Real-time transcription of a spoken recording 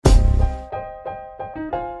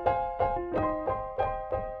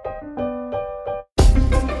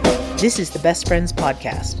This is the Best Friends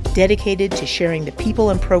Podcast, dedicated to sharing the people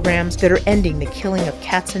and programs that are ending the killing of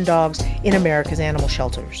cats and dogs in America's animal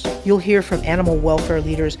shelters. You'll hear from animal welfare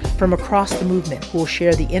leaders from across the movement who will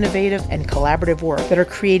share the innovative and collaborative work that are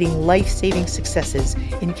creating life-saving successes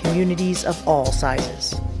in communities of all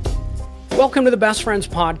sizes. Welcome to the Best Friends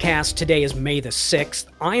Podcast. Today is May the 6th.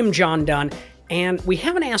 I am John Dunn. And we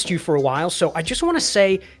haven't asked you for a while, so I just want to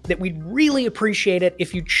say that we'd really appreciate it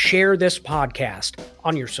if you'd share this podcast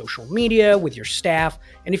on your social media, with your staff.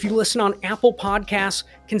 And if you listen on Apple Podcasts,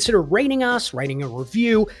 consider rating us, writing a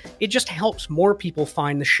review. It just helps more people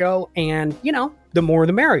find the show. And, the more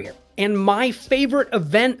the merrier. And my favorite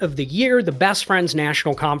event of the year, the Best Friends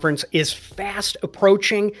National Conference, is fast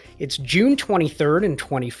approaching. It's June 23rd and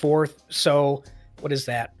 24th. So what is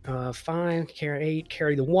that? 5, carry 8,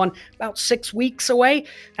 carry the 1, about 6 weeks away.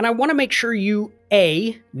 And I want to make sure you,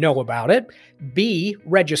 A, know about it, B,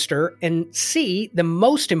 register, and C, the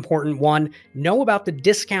most important one, know about the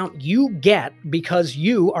discount you get because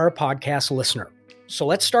you are a podcast listener. So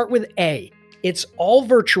let's start with A. It's all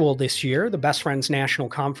virtual this year, the Best Friends National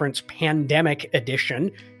Conference Pandemic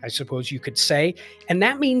Edition, I suppose you could say, and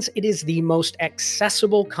that means it is the most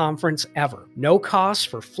accessible conference ever. No cost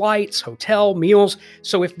for flights, hotel, meals,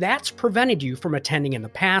 so if that's prevented you from attending in the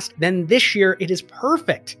past, then this year it is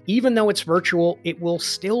perfect. Even though it's virtual, it will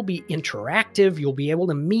still be interactive. You'll be able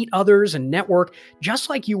to meet others and network just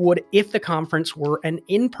like you would if the conference were an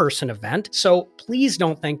in-person event. So please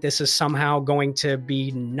don't think this is somehow going to be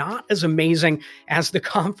not as amazing as the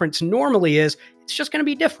conference normally is. It's just going to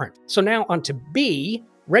be different. So now on to B.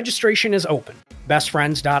 Registration is open.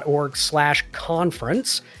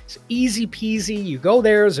 bestfriends.org/conference. It's easy peasy. You go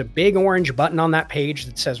there, there's a big orange button on that page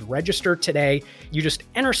that says register today. You just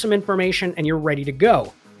enter some information and you're ready to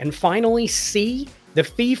go. And finally, C, the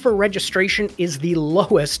fee for registration is the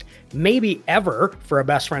lowest, maybe ever, for a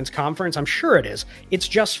Best Friends conference. I'm sure it is. It's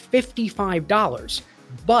just $55.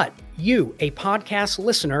 But you, a podcast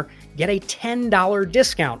listener, get a $10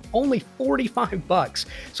 discount, only $45.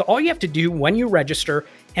 So all you have to do when you register,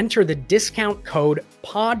 enter the discount code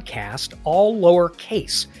PODCAST, all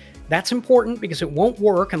lowercase. That's important because it won't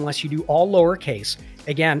work unless you do all lowercase.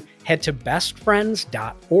 Again, head to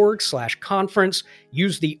bestfriends.org/conference,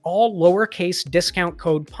 use the all lowercase discount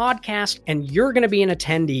code PODCAST, and you're going to be an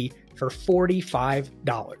attendee for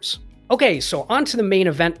 $45. Okay, so on to the main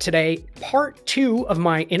event today, part 2 of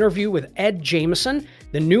my interview with Ed Jamison,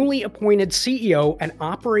 the newly appointed CEO at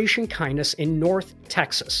Operation Kindness in North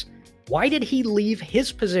Texas. Why did he leave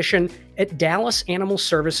his position at Dallas Animal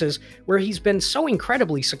Services, where he's been so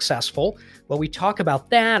incredibly successful? Well, we talk about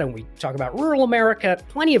that, and we talk about rural America,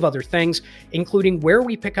 plenty of other things, including where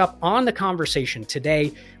we pick up on the conversation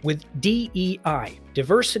today with DEI,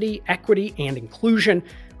 diversity, equity, and inclusion.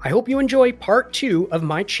 I hope you enjoy part 2 of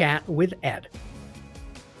my chat with Ed.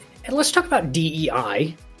 And let's talk about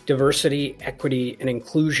DEI, diversity, equity, and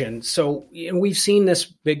inclusion. So we've seen this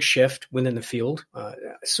big shift within the field.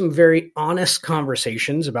 Some very honest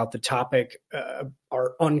conversations about the topic,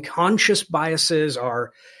 our unconscious biases,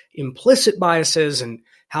 our implicit biases, and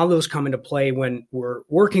how those come into play when we're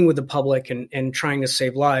working with the public and trying to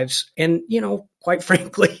save lives. And, quite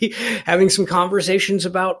frankly, having some conversations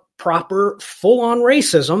about proper full-on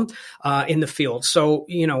racism in the field. So,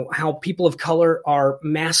 how people of color are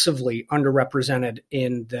massively underrepresented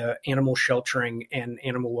in the animal sheltering and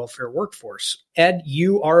animal welfare workforce. Ed,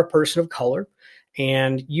 you are a person of color,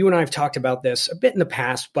 and you and I have talked about this a bit in the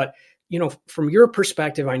past, but from your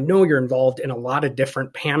perspective, I know you're involved in a lot of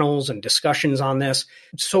different panels and discussions on this.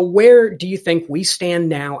 So where do you think we stand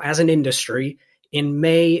now as an industry in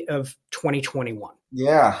May of 2021?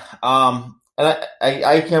 Yeah. And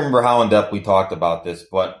I can't remember how in depth we talked about this,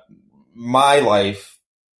 but my life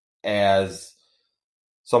as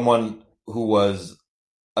someone who was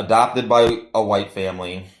adopted by a white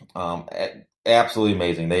family, absolutely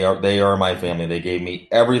amazing. They are my family. They gave me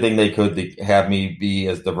everything they could to have me be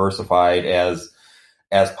as diversified as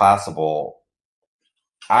possible.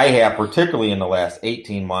 I have, particularly in the last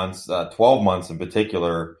 18 months, 12 months in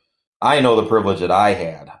particular, I know the privilege that I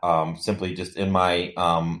had, simply just in my,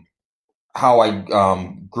 how I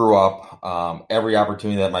grew up, every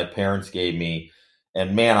opportunity that my parents gave me.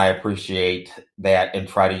 And man, I appreciate that and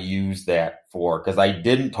try to use that because I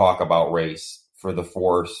didn't talk about race for the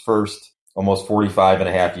first almost 45 and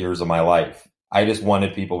a half years of my life. I just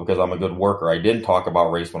wanted people because I'm a good worker. I didn't talk about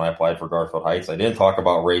race when I applied for Garfield Heights. I didn't talk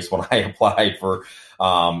about race when I applied for,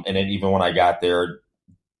 and then even when I got there,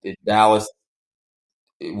 Dallas,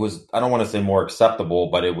 it was, I don't want to say more acceptable,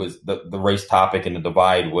 but it was the race topic and the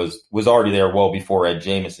divide was already there well before Ed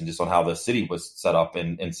Jamison, just on how the city was set up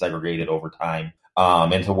and segregated over time.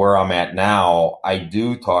 And to where I'm at now, I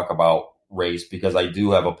do talk about race because I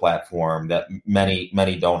do have a platform that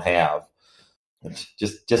many don't have.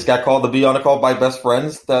 Just got called to be on a call by best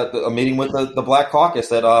friends, a meeting with the Black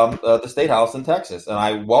Caucus at the State House in Texas, and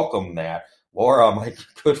I welcome that. Laura, my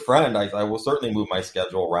good friend, I will certainly move my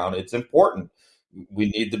schedule around. It's important. We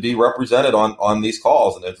need to be represented on these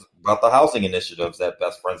calls, and it's about the housing initiatives that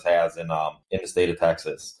Best Friends has in the state of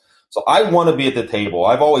Texas. So I want to be at the table.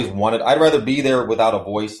 I've always wanted. I'd rather be there without a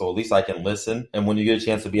voice, so at least I can listen. And when you get a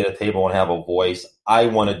chance to be at a table and have a voice, I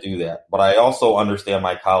want to do that. But I also understand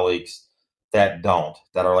my colleagues that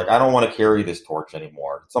are like, I don't want to carry this torch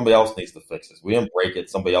anymore. Somebody else needs to fix this. We didn't break it.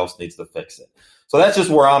 Somebody else needs to fix it. So that's just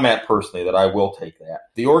where I'm at personally, that I will take that.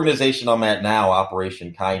 The organization I'm at now,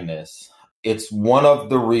 Operation Kindness, it's one of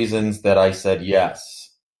the reasons that I said yes.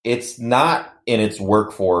 It's not in its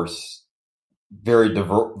workforce very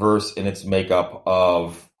diverse in its makeup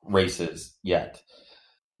of races yet.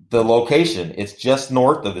 The location, it's just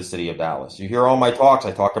north of the city of Dallas. You hear all my talks,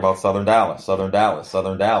 I talk about Southern Dallas.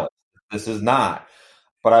 This is not.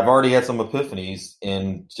 But I've already had some epiphanies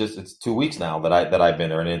it's 2 weeks now that I've been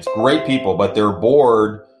there, and it's great people, but their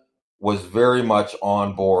board was very much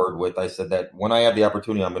on board with, I said that when I have the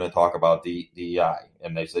opportunity, I'm going to talk about DEI.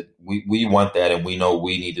 And they said, we want that, and we know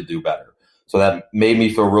we need to do better. So that made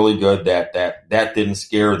me feel really good that didn't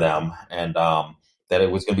scare them, and that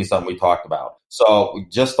it was going to be something we talked about. So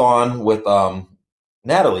just on with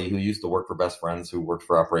Natalie, who used to work for Best Friends, who worked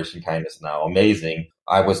for Operation Kindness now, amazing.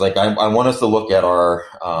 I was like, I want us to look at our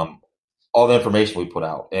all the information we put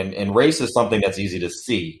out, and race is something that's easy to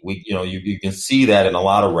see. You can see that in a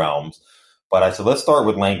lot of realms. But I said, let's start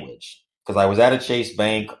with language, because I was at a Chase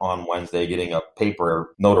Bank on Wednesday getting a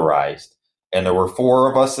paper notarized, and there were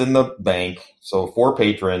 4 of us in the bank, so 4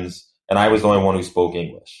 patrons, and I was the only one who spoke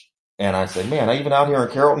English. And I said, man, even out here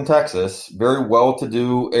in Carrollton, Texas, very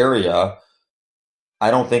well-to-do area,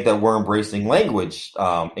 I don't think that we're embracing language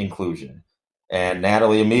inclusion. And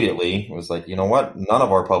Natalie immediately was like, you know what? None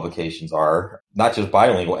of our publications are, not just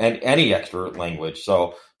bilingual, and any extra language.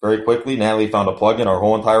 So very quickly, Natalie found a plugin. Our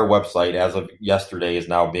whole entire website, as of yesterday, is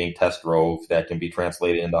now being test drove that can be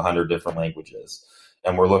translated into 100 different languages.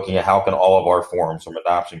 And we're looking at how can all of our forms, from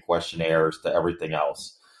adoption questionnaires to everything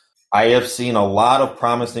else. I have seen a lot of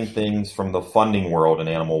promising things from the funding world in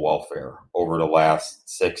animal welfare over the last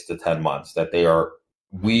 6 to 10 months, that they are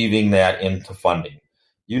weaving that into funding.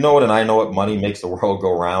 You know it, and I know it. Money makes the world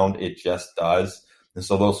go round. It just does. And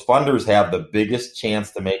so those funders have the biggest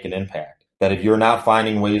chance to make an impact. That if you're not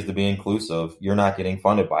finding ways to be inclusive, you're not getting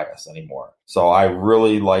funded by us anymore. So I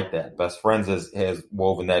really like that. Best Friends has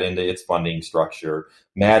woven that into its funding structure.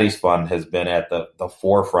 Maddie's Fund has been at the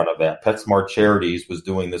forefront of that. PetSmart Charities was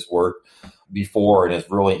doing this work before and has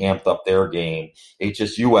really amped up their game.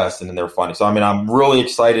 HSUS and in their funding. So, I mean, I'm really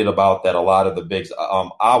excited about that. A lot of the bigs,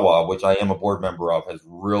 AWA, which I am a board member of, has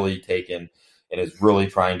really taken and is really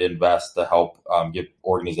trying to invest to help give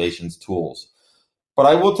organizations tools. But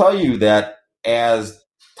I will tell you that as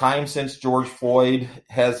time since George Floyd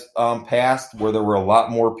has passed, where there were a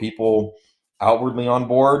lot more people outwardly on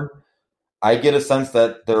board, I get a sense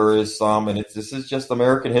that there is some, and this is just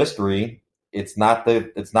American history. It's not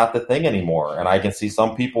the thing anymore. And I can see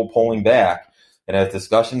some people pulling back. And as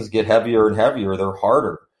discussions get heavier and heavier, they're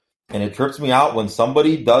harder. And it trips me out when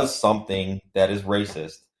somebody does something that is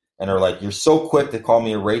racist and they're like, you're so quick to call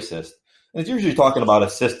me a racist. And it's usually talking about a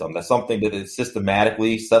system. That's something that it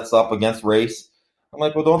systematically sets up against race. I'm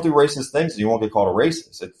like, well, don't do racist things and you won't get called a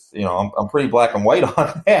racist. It's, I'm pretty black and white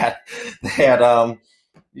on that.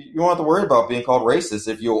 You don't have to worry about being called racist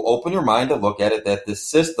if you open your mind to look at it, that the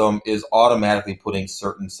system is automatically putting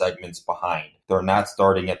certain segments behind. They're not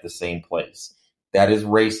starting at the same place. That is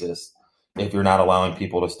racist if you're not allowing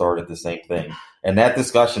people to start at the same thing. And that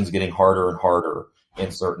discussion is getting harder and harder in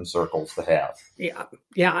certain circles to have.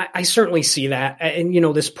 Yeah, I certainly see that. And,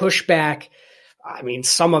 this pushback, I mean,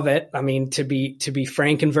 some of it, to be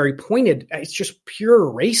frank and very pointed, it's just pure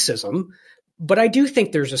racism. But I do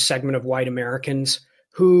think there's a segment of white Americans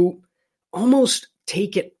who almost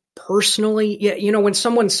take it personally. When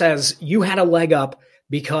someone says you had a leg up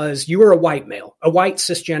because you were a white male, a white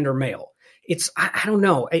cisgender male, I don't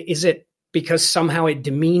know. Is it because somehow it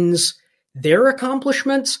demeans their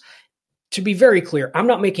accomplishments? To be very clear, I'm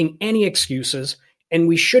not making any excuses, and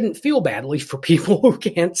we shouldn't feel badly for people who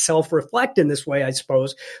can't self-reflect in this way, I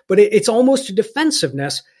suppose. But it's almost a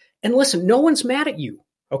defensiveness. And listen, no one's mad at you,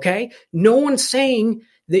 okay? No one's saying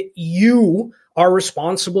that you are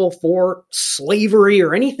responsible for slavery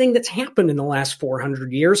or anything that's happened in the last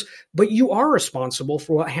 400 years, but you are responsible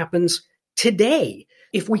for what happens today.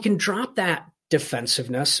 If we can drop that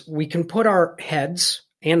defensiveness, we can put our heads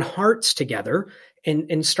and hearts together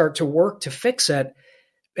and start to work to fix it.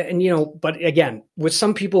 And, but again, with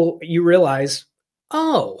some people, you realize,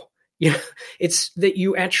 it's that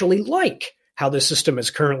you actually like how the system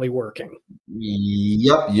is currently working.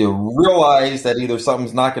 Yep. You realize that either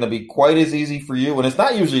something's not going to be quite as easy for you. And it's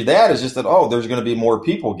not usually that. It's just that, there's going to be more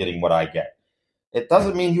people getting what I get. It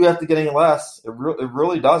doesn't mean you have to get any less. It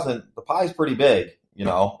really doesn't. The pie's pretty big, you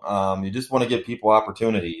just want to give people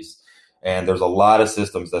opportunities. And there's a lot of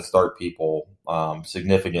systems that start people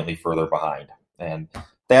significantly further behind. And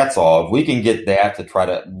that's all. If we can get that to try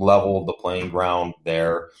to level the playing ground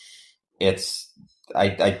there,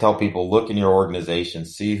 I tell people, look in your organization,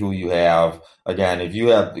 see who you have. Again, you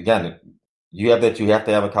have to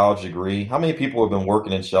have a college degree. How many people have been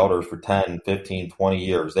working in shelters for 10, 15, 20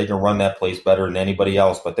 years? They can run that place better than anybody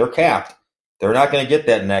else, but they're capped. They're not going to get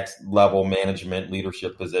that next level management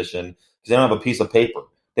leadership position because they don't have a piece of paper.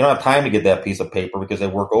 They don't have time to get that piece of paper because they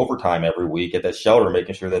work overtime every week at that shelter,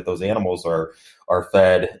 making sure that those animals are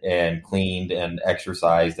fed and cleaned and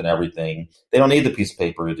exercised and everything. They don't need the piece of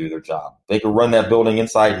paper to do their job. They can run that building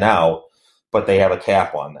inside and out, but they have a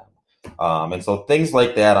cap on them. And so things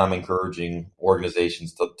like that, I'm encouraging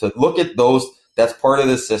organizations to look at those. That's part of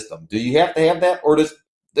the system. Do you have to have that, or does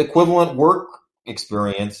the equivalent work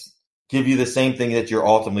experience give you the same thing that you're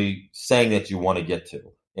ultimately saying that you want to get to?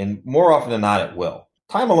 And more often than not, it will.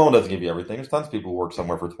 Time alone doesn't give you everything. There's tons of people who work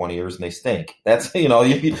somewhere for 20 years and they stink. That's, you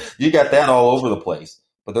got that all over the place.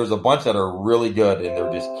 But there's a bunch that are really good and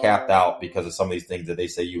they're just capped out because of some of these things that they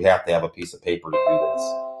say you have to have a piece of paper to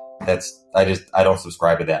do this. I don't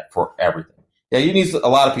subscribe to that for everything. Yeah, you need a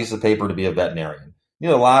lot of pieces of paper to be a veterinarian. You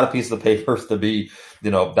need a lot of pieces of papers to be,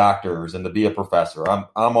 doctors and to be a professor. I'm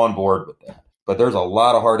on board with that. But there's a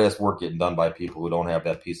lot of hard-ass work getting done by people who don't have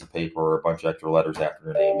that piece of paper or a bunch of extra letters after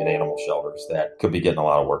their name in animal shelters that could be getting a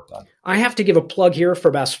lot of work done. I have to give a plug here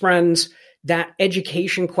for Best Friends. That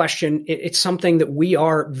education question, it's something that we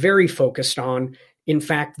are very focused on. In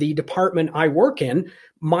fact, the department I work in,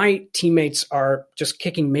 my teammates are just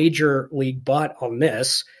kicking major league butt on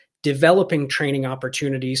this, developing training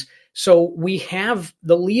opportunities. So we have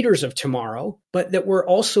the leaders of tomorrow, but that we're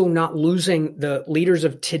also not losing the leaders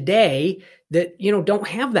of today that, don't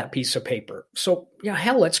have that piece of paper. So,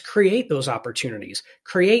 let's create those opportunities,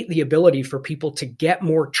 create the ability for people to get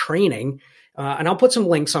more training. And I'll put some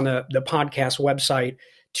links on the podcast website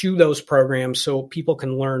to those programs so people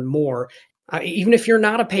can learn more. Even if you're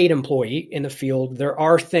not a paid employee in the field, there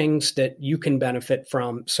are things that you can benefit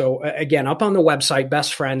from. So again, up on the website,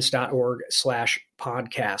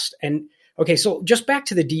 bestfriends.org/podcast. And okay, so just back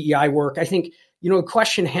to the DEI work, I think, the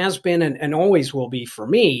question has been and always will be for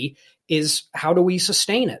me is how do we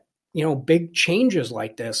sustain it? Big changes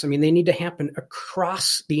like this, they need to happen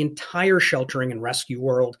across the entire sheltering and rescue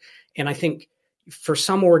world. And I think for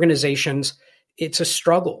some organizations, it's a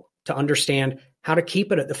struggle to understand how to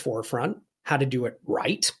keep it at the forefront, how to do it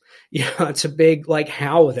right. It's a big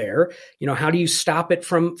how there. How do you stop it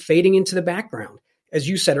from fading into the background? As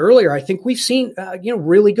you said earlier, I think we've seen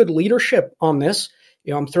really good leadership on this.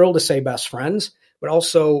 I'm thrilled to say Best Friends, but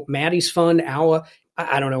also Maddie's Fund, AWA.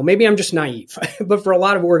 I don't know, maybe I'm just naive, but for a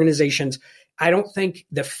lot of organizations, I don't think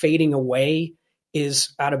the fading away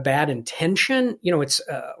is out of bad intention, it's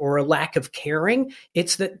or a lack of caring.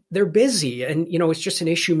 It's that they're busy and, it's just an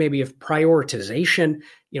issue maybe of prioritization,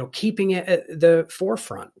 keeping it at the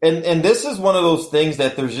forefront. And this is one of those things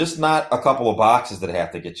that there's just not a couple of boxes that have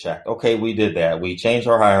to get checked. Okay, we did that. We changed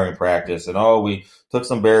our hiring practice and we took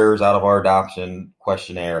some barriers out of our adoption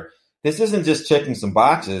questionnaire. This isn't just checking some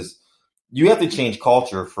boxes. You have to change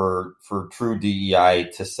culture for true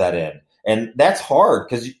DEI to set in. And that's hard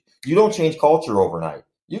because you don't change culture overnight.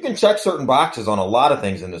 You can check certain boxes on a lot of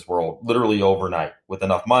things in this world, literally overnight, with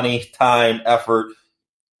enough money, time, effort.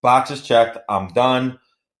 Boxes checked. I'm done.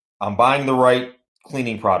 I'm buying the right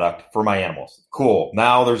cleaning product for my animals. Cool.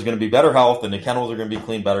 Now there's going to be better health and the kennels are going to be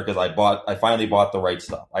cleaned better because I finally bought the right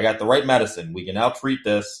stuff. I got the right medicine. We can now treat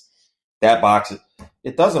this. That box,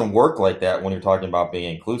 it doesn't work like that when you're talking about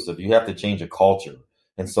being inclusive. You have to change a culture.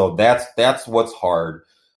 And so that's what's hard.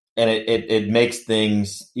 And it makes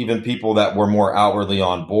things, even people that were more outwardly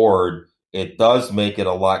on board, it does make it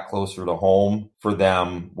a lot closer to home for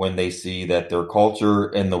them when they see that their culture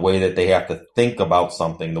and the way that they have to think about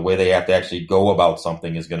something, the way they have to actually go about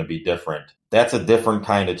something is going to be different. That's a different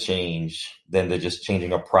kind of change than just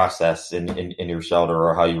changing a process in your shelter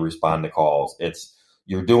or how you respond to calls.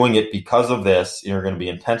 You're doing it because of this. You're going to be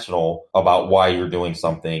intentional about why you're doing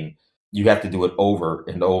something. You have to do it over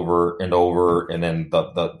and over and over. And then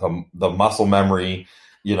the muscle memory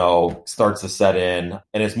starts to set in.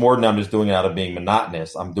 And it's more than I'm just doing it out of being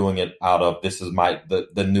monotonous. I'm doing it out of this is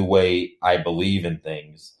the new way I believe in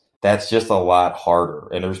things. That's just a lot harder.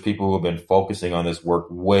 And there's people who have been focusing on this work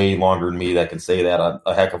way longer than me that can say that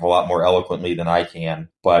a heck of a lot more eloquently than I can.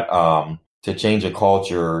 But to change a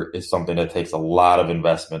culture is something that takes a lot of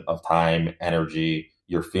investment of time, energy,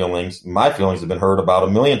 your feelings. My feelings have been hurt about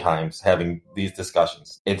 1,000,000 times having these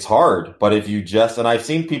discussions. It's hard, but if you and I've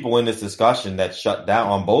seen people in this discussion that shut down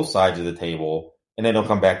on both sides of the table and they don't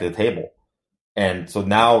come back to the table. And so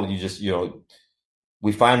now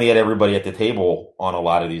we finally had everybody at the table on a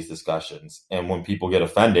lot of these discussions. And when people get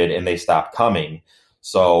offended and they stop coming,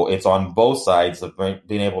 so it's on both sides of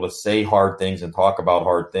being able to say hard things and talk about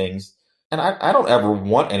hard things. And I don't ever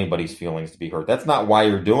want anybody's feelings to be hurt. That's not why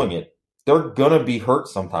you're doing it. They're gonna be hurt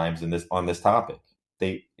sometimes on this topic.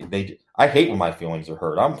 I hate when my feelings are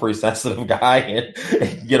hurt. I'm a pretty sensitive guy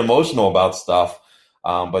and get emotional about stuff.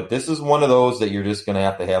 But this is one of those that you're just gonna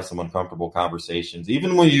have to have some uncomfortable conversations,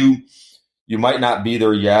 even when you might not be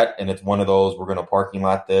there yet. And it's one of those, we're gonna parking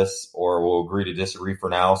lot this, or we'll agree to disagree for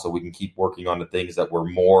now, so we can keep working on the things that we're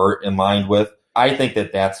more in line with. I think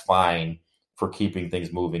that that's fine for keeping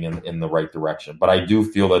things moving in the right direction. But I do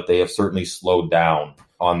feel that they have certainly slowed down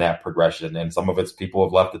on that progression. And some of it's people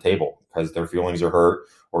have left the table because their feelings are hurt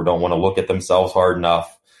or don't want to look at themselves hard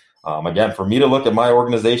enough. Again, for me to look at my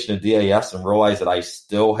organization at DAS and realize that I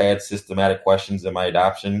still had systematic questions in my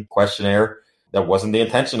adoption questionnaire, that wasn't the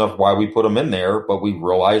intention of why we put them in there, but we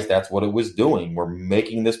realized that's what it was doing. We're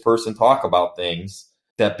making this person talk about things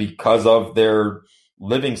that, because of their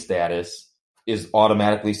living status, is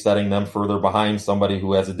automatically setting them further behind somebody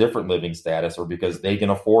who has a different living status, or because they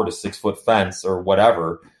can afford a 6-foot fence or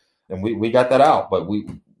whatever. And we got that out, but we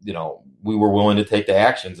were willing to take the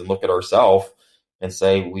actions and look at ourselves and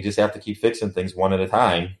say, we just have to keep fixing things one at a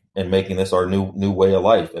time and making this our new way of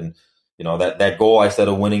life. And, that goal I said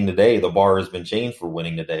of winning today, the bar has been changed for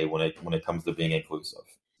winning today when it comes to being inclusive.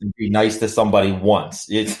 Be nice to somebody once.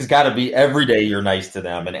 It's got to be every day you're nice to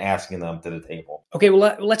them and asking them to the table. Okay,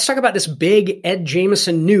 well, let's talk about this big Ed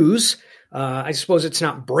Jamison news. I suppose it's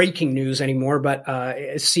not breaking news anymore, but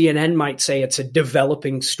CNN might say it's a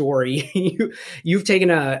developing story. You've taken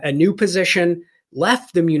a new position,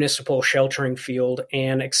 left the municipal sheltering field,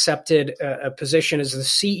 and accepted a position as the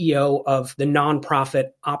CEO of the nonprofit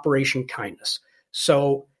Operation Kindness.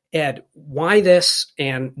 So, Ed, why this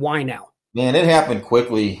and why now? Man, it happened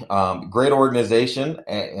quickly. Great organization,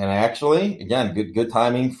 and actually, again, good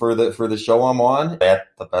timing for the show I'm on at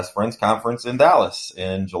the Best Friends Conference in Dallas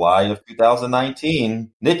in July of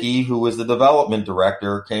 2019. Nikki, who was the development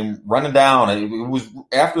director, came running down. It was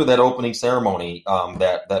after that opening ceremony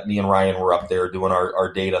that me and Ryan were up there doing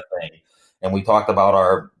our data thing, and we talked about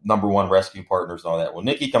our number one rescue partners and all that. Well,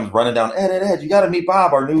 Nikki comes running down. Ed, you got to meet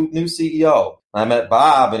Bob, our new CEO. I met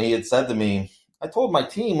Bob, and he had said to me, I told my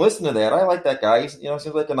team, listen to that. I like that guy. He's, seems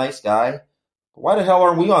like a nice guy. But why the hell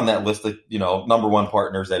aren't we on that list of, number one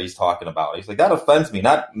partners that he's talking about? He's like, that offends me.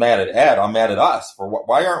 Not mad at Ed. I'm mad at us for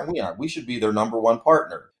why aren't we on? We should be their number one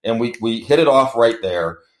partner. And we hit it off right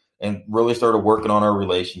there and really started working on our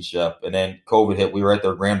relationship. And then COVID hit. We were at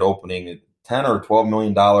their grand opening, $10 or $12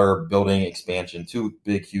 million building expansion, 2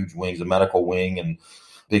 big, huge wings, a medical wing and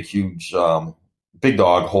big, huge, big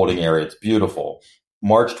dog holding area. It's beautiful.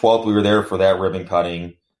 March 12th, we were there for that ribbon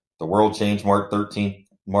cutting. The world changed March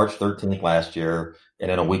 13th last year. And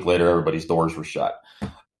then a week later, everybody's doors were shut.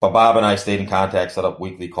 But Bob and I stayed in contact, set up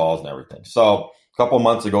weekly calls and everything. So a couple of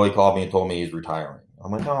months ago, he called me and told me he's retiring.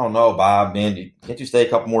 I'm like, oh, no, Bob, man, can't you stay a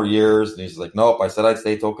couple more years? And he's like, nope, I said I'd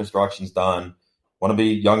stay till construction's done. Want to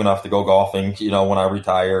be young enough to go golfing, when I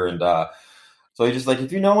retire. And so he's just like,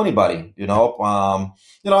 if you know anybody,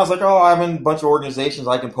 I was like, oh, I'm in a bunch of organizations.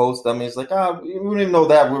 I can post them. And he's like, we don't even know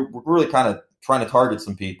that. We're really kind of trying to target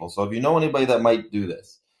some people. So if you know anybody that might do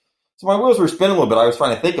this. So my wheels were spinning a little bit. I was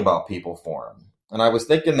trying to think about people for him. And I was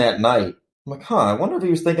thinking that night, I'm like, I wonder if he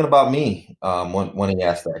was thinking about me when he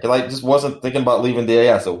asked that. Because I just wasn't thinking about leaving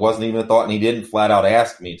DAS. It wasn't even a thought, and he didn't flat out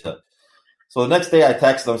ask me to. So the next day I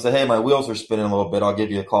texted him and said, hey, my wheels are spinning a little bit. I'll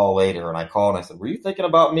give you a call later. And I called and I said, were you thinking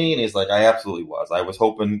about me? And he's like, I absolutely was. I was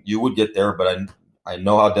hoping you would get there, but I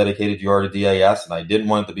know how dedicated you are to DAS, and I didn't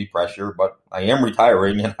want it to be pressure, but I am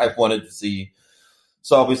retiring and I wanted to see.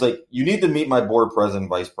 So he's like, you need to meet my board president,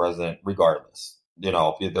 vice president, regardless.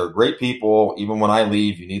 They're great people. Even when I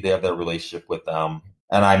leave, you need to have that relationship with them.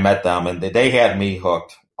 And I met them, and they had me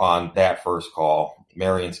hooked on that first call.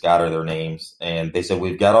 Mary and Scott are their names. And they said,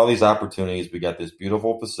 we've got all these opportunities. We got this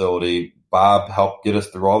beautiful facility. Bob helped get us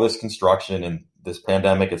through all this construction, and this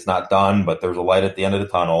pandemic. It's not done, but there's a light at the end of the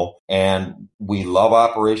tunnel. And we love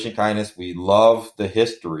Operation Kindness. We love the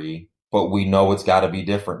history, but we know it's got to be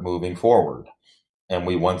different moving forward. And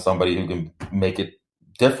we want somebody who can make it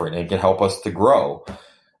different and can help us to grow.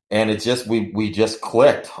 And it's just, we just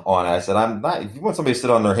clicked on it. I said, if you want somebody to sit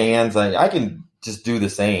on their hands, I can just do the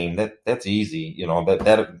same. That's easy.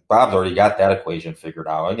 That Bob's already got that equation figured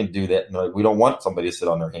out. I can do that. We don't want somebody to sit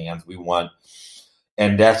on their hands.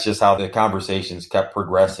 And that's just how the conversations kept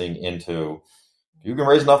progressing into, if you can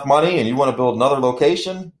raise enough money and you want to build another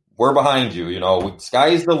location, we're behind you.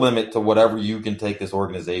 Sky's the limit to whatever you can take this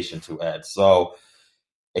organization to, Ed. So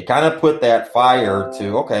it kind of put that fire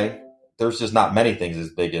to, okay, there's just not many things as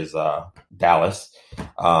big as Dallas.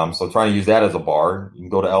 So trying to use that as a bar. You can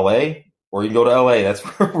go to LA or you can go to LA. That's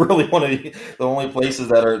really one of the only places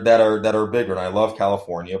that are bigger. And I love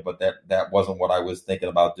California, but that wasn't what I was thinking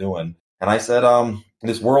about doing. And I said,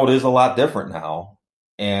 this world is a lot different now.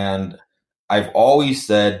 And I've always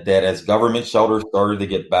said that as government shelters started to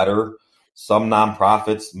get better, some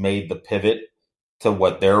nonprofits made the pivot to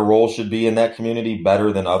what their role should be in that community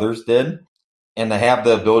better than others did. And to have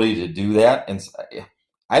the ability to do that. And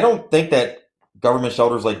I don't think that government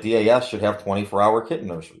shelters like DAS should have 24-hour kitten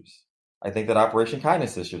nurseries. I think that Operation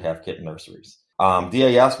Kindness should have kitten nurseries.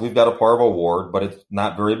 DAS, we've got a Parvo ward, but it's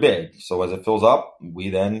not very big. So as it fills up, we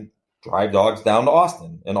then drive dogs down to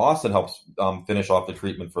Austin. And Austin helps finish off the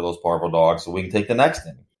treatment for those Parvo dogs so we can take the next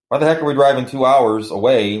in. Why the heck are we driving 2 hours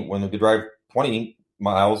away when we could drive 20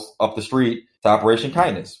 miles up the street to Operation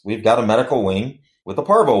Kindness? We've got a medical wing with a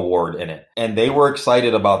Parvo ward in it. And they were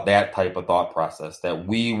excited about that type of thought process, that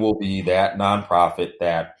we will be that nonprofit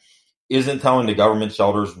that isn't telling the government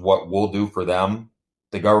shelters what we'll do for them.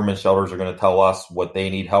 The government shelters are going to tell us what they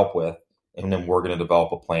need help with, and then we're going to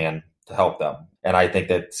develop a plan to help them. And I think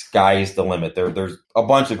that sky's the limit. There's a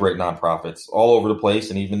bunch of great nonprofits all over the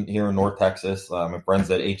place, and even here in North Texas. My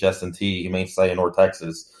friends at HS&T, Humane Society in North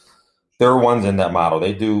Texas, they're ones in that model.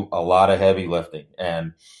 They do a lot of heavy lifting,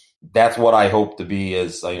 and that's what I hope to be.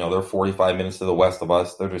 Is they're 45 minutes to the west of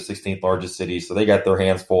us. They're the 16th largest city, so they got their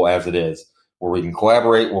hands full as it is. Where we can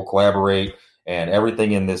collaborate, we'll collaborate, and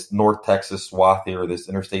everything in this North Texas swath here, this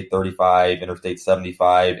Interstate 35, Interstate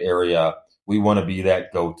 75 area, we want to be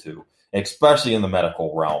that go-to, especially in the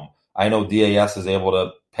medical realm. I know DAS is able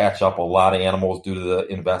to patch up a lot of animals due to the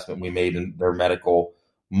investment we made in their medical.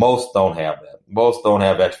 Most don't have that. Most don't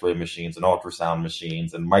have x-ray machines and ultrasound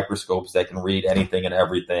machines and microscopes that can read anything and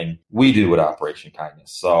everything we do at Operation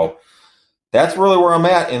Kindness. So that's really where I'm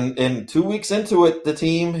at. And 2 weeks into it, the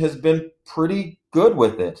team has been pretty good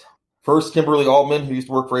with it. First, Kimberly Altman, who used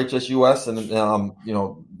to work for HSUS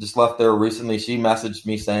and just left there recently, she messaged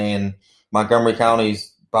me saying Montgomery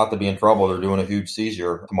County's about to be in trouble. They're doing a huge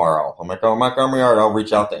seizure tomorrow. I'm like, oh, Montgomery, all right, I'll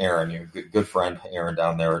reach out to Aaron, your good friend Aaron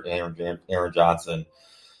down there, Aaron Johnson.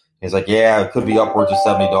 He's like, yeah, it could be upwards of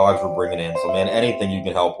 70 dogs we're bringing in. So, man, anything you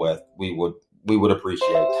can help with, we would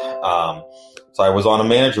appreciate. So I was on a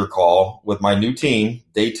manager call with my new team,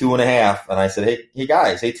 day 2.5, and I said, hey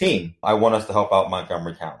guys, hey team, I want us to help out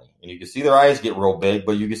Montgomery County. And you can see their eyes get real big,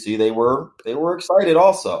 but you can see they were excited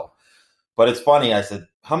also. But it's funny. I said,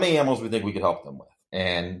 how many animals do we think we could help them with?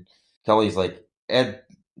 And Kelly's like, Ed,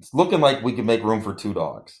 it's looking like we could make room for 2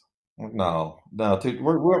 dogs. No, we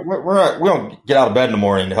don't get out of bed in the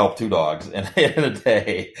morning to help 2 dogs in a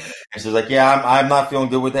day. And she's like, yeah, I'm not feeling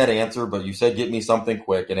good with that answer, but you said get me something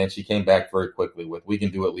quick. And then she came back very quickly with, we can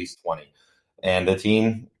do at least 20. And the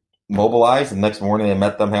team mobilized. The next morning they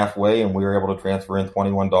met them halfway and we were able to transfer in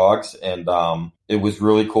 21 dogs. And it was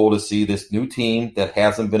really cool to see this new team that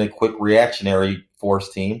hasn't been a quick reactionary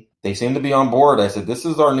force team. They seem to be on board. I said, this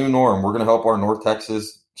is our new norm. We're going to help our North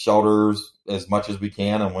Texas shelters as much as we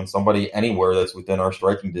can. And when somebody anywhere that's within our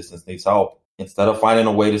striking distance needs help, instead of finding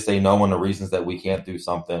a way to say no on the reasons that we can't do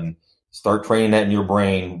something, start training that in your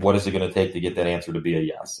brain. What is it going to take to get that answer to be a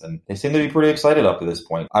yes? And they seem to be pretty excited up to this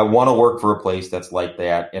point. I want to work for a place that's like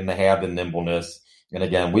that and to have the nimbleness. And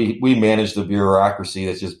again, we manage the bureaucracy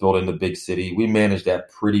that's just built in the big city. We manage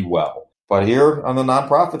that pretty well. But here on the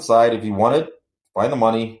nonprofit side, if you want it, find the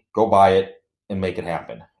money, go buy it, and make it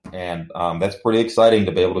happen. And that's pretty exciting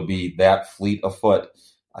to be able to be that fleet of foot.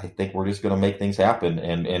 I think we're just going to make things happen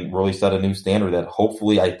and really set a new standard that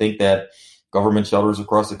hopefully I think that government shelters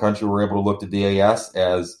across the country were able to look to DAS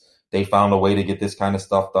as they found a way to get this kind of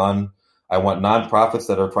stuff done. I want nonprofits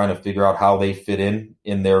that are trying to figure out how they fit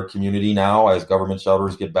in their community now as government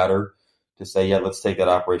shelters get better to say, yeah, let's take that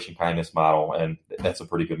Operation Kindness model. And that's a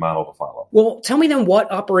pretty good model to follow. Well, tell me then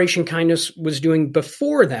what Operation Kindness was doing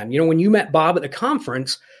before then. When you met Bob at the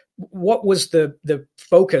conference, what was the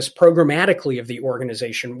focus programmatically of the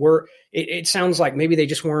organization? It sounds like maybe they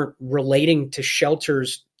just weren't relating to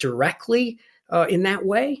shelters directly in that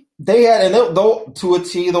way. They had, and they'll to a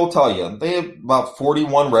T, they'll tell you they have about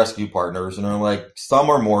 41 rescue partners, and they're like, some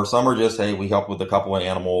are more, some are just, hey, we helped with a couple of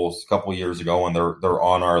animals a couple of years ago, and they're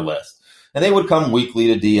on our list. And they would come weekly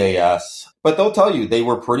to DAS, but they'll tell you they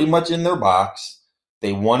were pretty much in their box.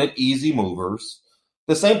 They wanted easy movers.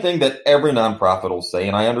 The same thing that every nonprofit will say,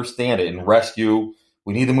 and I understand it. In rescue,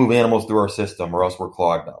 we need to move animals through our system or else we're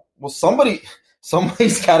clogged up. Well,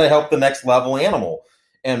 somebody's got to help the next level animal.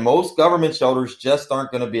 And most government shelters just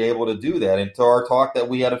aren't going to be able to do that. And to our talk that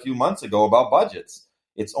we had a few months ago about budgets,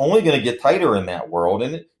 it's only going to get tighter in that world.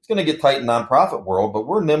 And it's going to get tight in nonprofit world, but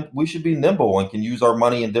we should be nimble and can use our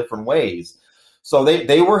money in different ways. So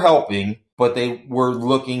they were helping, but they were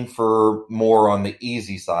looking for more on the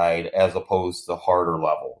easy side as opposed to harder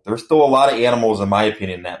level. There's still a lot of animals, in my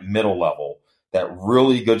opinion, that middle level, that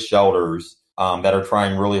really good shelters that are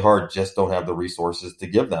trying really hard just don't have the resources to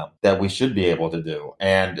give them that we should be able to do.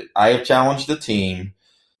 And I have challenged the team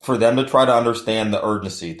for them to try to understand the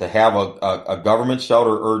urgency, to have a government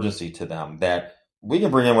shelter urgency to them, that we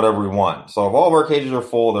can bring in whatever we want. So if all of our cages are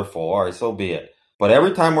full, they're full. All right, so be it. But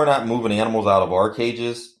every time we're not moving animals out of our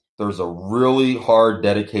cages, there's a really hard,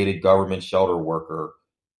 dedicated government shelter worker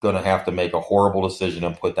going to have to make a horrible decision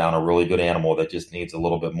and put down a really good animal that just needs a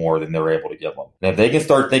little bit more than they're able to give them. And if they can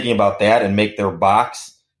start thinking about that and make their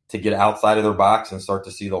box to get outside of their box and start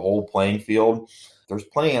to see the whole playing field, there's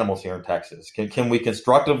plenty of animals here in Texas. Can we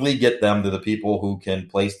constructively get them to the people who can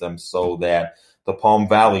place them so that the Palm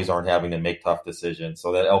Valleys aren't having to make tough decisions,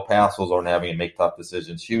 so that El Paso's aren't having to make tough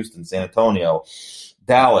decisions, Houston, San Antonio,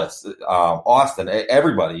 Dallas, Austin,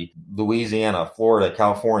 everybody, Louisiana, Florida,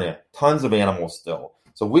 California, tons of animals still.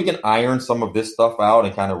 So we can iron some of this stuff out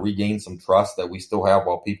and kind of regain some trust that we still have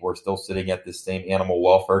while people are still sitting at this same animal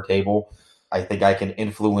welfare table. I think I can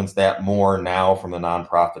influence that more now from the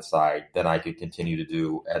nonprofit side than I could continue to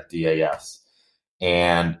do at DAS.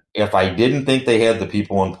 And if I didn't think they had the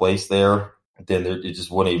people in place there, then it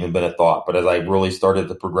just wouldn't have even been a thought. But as I really started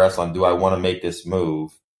to progress on, do I want to make this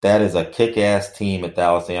move? That is a kick-ass team at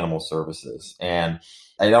Dallas Animal Services. And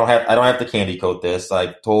I don't have to candy coat this.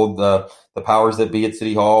 I told the powers that be at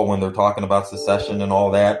City Hall when they're talking about secession and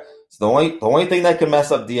all that. So the only thing that can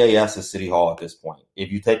mess up DAS is City Hall at this point.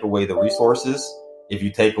 If you take away the resources, if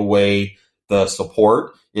you take away the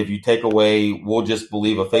support, if you take away, we'll just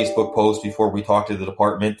believe a Facebook post before we talk to the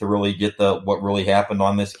department to really get what really happened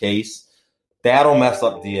on this case, that'll mess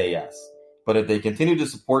up DAS. But if they continue to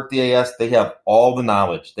support DAS, they have all the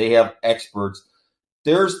knowledge. They have experts.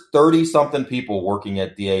 There's 30-something people working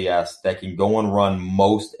at DAS that can go and run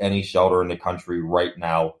most any shelter in the country right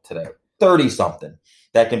now today. 30-something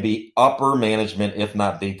that can be upper management, if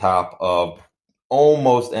not the top of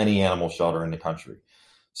almost any animal shelter in the country.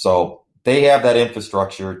 So they have that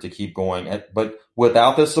infrastructure to keep going. But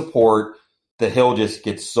without the support, the hill just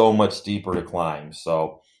gets so much steeper to climb.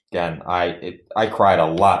 So again, I cried a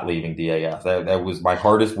lot leaving DAS. That was my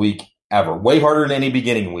hardest week ever. Way harder than any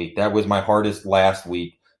beginning week. That was my hardest last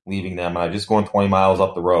week leaving them. And I just going 20 miles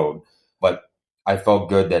up the road. But I felt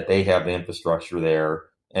good that they have the infrastructure there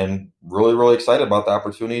and really, really excited about the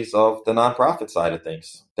opportunities of the nonprofit side of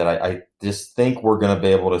things. That I just think we're going to be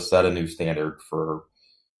able to set a new standard for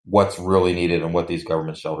what's really needed and what these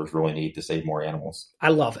government shelters really need to save more animals. I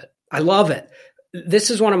love it. I love it. This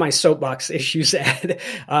is one of my soapbox issues, Ed.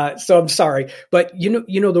 So I'm sorry, but you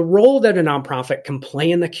know the role that a nonprofit can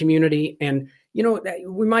play in the community, and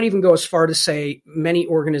we might even go as far to say many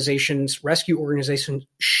organizations, rescue organizations,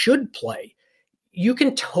 should play. You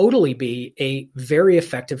can totally be a very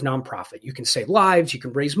effective nonprofit. You can save lives, you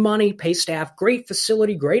can raise money, pay staff, great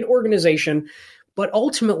facility, great organization, but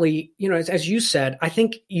ultimately, as you said, I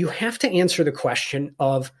think you have to answer the question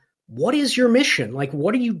of, what is your mission? Like,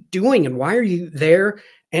 what are you doing and why are you there?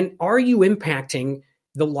 And are you impacting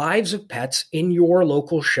the lives of pets in your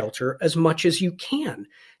local shelter as much as you can?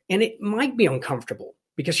 And it might be uncomfortable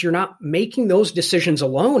because you're not making those decisions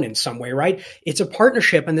alone in some way, right? It's a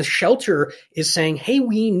partnership, and the shelter is saying, hey,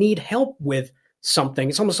 we need help with something.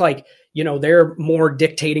 It's almost like, they're more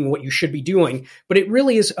dictating what you should be doing, but it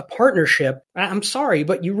really is a partnership. I'm sorry,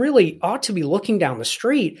 but you really ought to be looking down the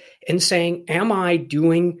street and saying, am I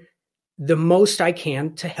doing the most I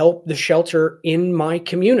can to help the shelter in my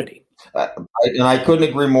community? And I couldn't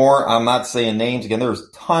agree more. I'm not saying names. Again, there's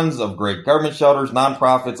tons of great government shelters,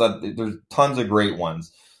 nonprofits. There's tons of great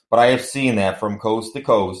ones. But I have seen that from coast to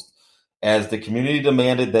coast as the community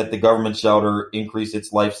demanded that the government shelter increase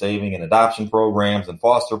its life-saving and adoption programs and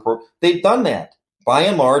foster programs. They've done that. by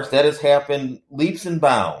and large, that has happened leaps and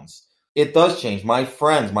bounds. It does change. My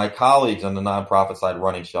friends, my colleagues on the nonprofit side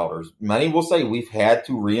running shelters, many will say we've had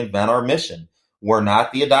to reinvent our mission. We're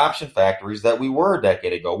not the adoption factories that we were a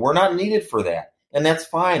decade ago. We're not needed for that. And that's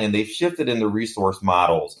fine. And they've shifted into resource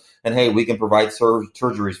models. And hey, we can provide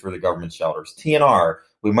surgeries for the government shelters. TNR,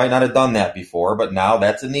 we might not have done that before, but now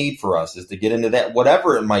that's a need for us, is to get into that,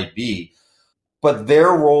 whatever it might be. But their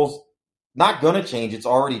roles not going to change. It's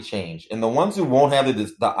already changed. And the ones who won't have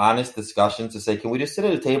the honest discussion to say, can we just sit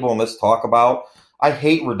at a table and let's talk about, I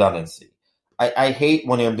hate redundancy. I hate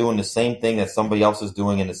when I'm doing the same thing that somebody else is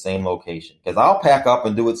doing in the same location, because I'll pack up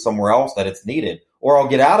and do it somewhere else that it's needed, or I'll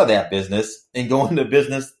get out of that business and go into a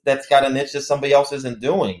business that's got a niche that somebody else isn't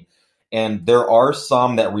doing. And there are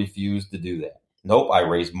some that refuse to do that. Nope, I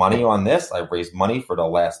raised money on this. I've raised money for the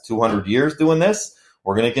last 200 years doing this.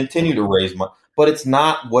 We're going to continue to raise money. But it's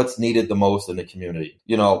not what's needed the most in the community.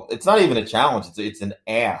 It's not even a challenge. It's an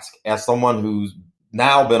ask. As someone who's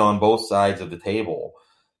now been on both sides of the table,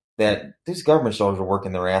 that these government shelters are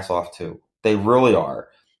working their ass off too. They really are.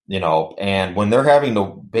 And when they're having to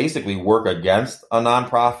basically work against a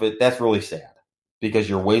nonprofit, that's really sad, because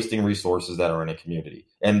you're wasting resources that are in a community.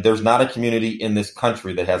 And there's not a community in this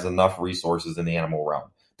country that has enough resources in the animal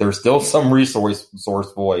realm. There's still some resource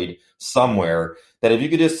void somewhere that if you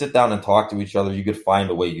could just sit down and talk to each other, you could find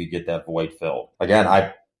a way you could get that void filled.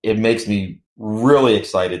 Again, it makes me really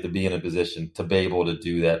excited to be in a position to be able to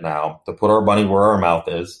do that now, to put our money where our mouth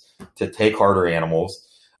is, to take harder animals,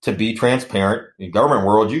 to be transparent. In the government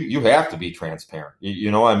world, you have to be transparent.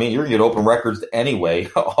 You know what I mean? You're going to get open records anyway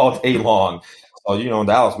all day long. So, in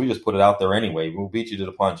Dallas, we just put it out there anyway. We'll beat you to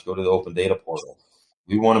the punch. Go to the open data portal.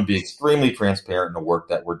 We want to be extremely transparent in the work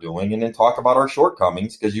that we're doing, and then talk about our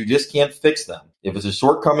shortcomings, because you just can't fix them. If it's a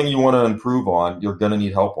shortcoming you want to improve on, you're going to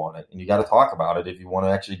need help on it, and you got to talk about it if you want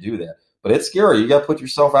to actually do that. But it's scary. You got to put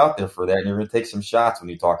yourself out there for that, and you're going to take some shots when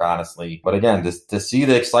you talk honestly. But again, to see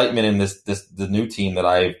the excitement in the new team that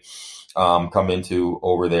I've come into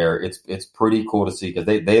over there, it's pretty cool to see, because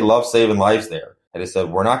they love saving lives there. And they said,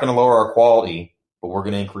 we're not going to lower our quality, but we're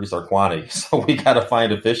going to increase our quantity. So we got to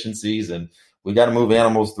find efficiencies, and we got to move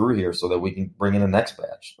animals through here so that we can bring in the next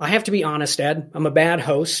batch. I have to be honest, Ed. I'm a bad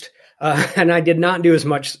host, and I did not do as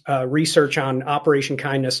much research on Operation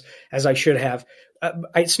Kindness as I should have.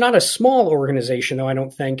 It's not a small organization, though, I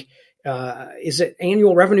don't think. Is it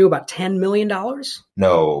annual revenue about $10 million?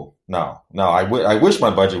 No. I wish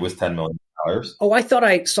my budget was $10 million. Oh, I thought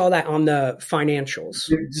I saw that on the financials.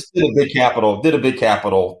 Just did a big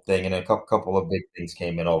capital thing, and a couple of big things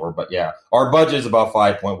came in over. But yeah, our budget is about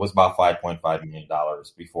 $5.5 million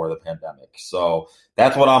before the pandemic. So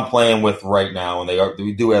that's what I'm playing with right now. And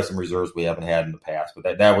we do have some reserves we haven't had in the past,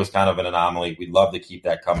 but that was kind of an anomaly. We'd love to keep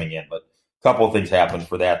that coming in, but a couple of things happened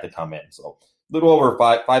for that to come in. So a little over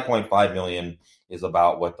 $5.5 million is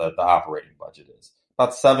about what the operating budget is.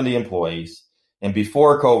 About 70 employees. And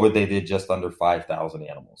before COVID, they did just under 5,000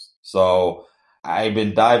 animals. So I've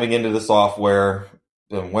been diving into the software,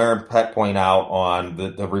 been wearing Pet Point out on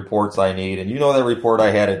the reports I need. And that report I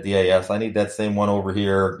had at DAS, I need that same one over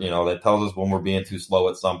here, that tells us when we're being too slow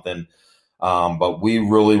at something. But we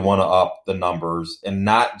really want to up the numbers, and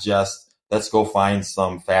not just let's go find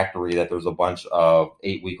some factory that there's a bunch of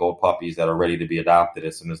 8-week-old puppies that are ready to be adopted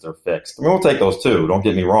as soon as they're fixed. I mean, we'll take those too, don't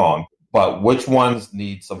get me wrong. But which ones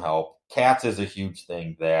need some help? Cats is a huge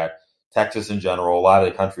thing that Texas in general, a lot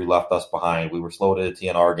of the country left us behind. We were slow to the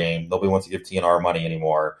TNR game. Nobody wants to give TNR money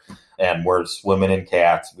anymore. And we're swimming in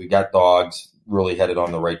cats. We got dogs really headed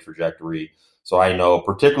on the right trajectory. So I know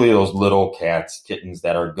particularly those little cats, kittens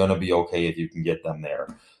that are going to be okay if you can get them there.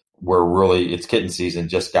 It's kitten season,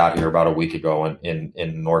 just got here about a week ago in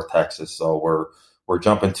North Texas. So we're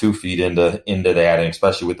jumping 2 feet into that. And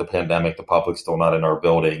especially with the pandemic, the public's still not in our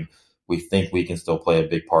building. We think we can still play a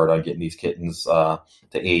big part on getting these kittens to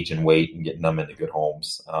age and weight and getting them into good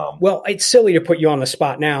homes. Well, it's silly to put you on the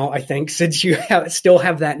spot now, I think, since you still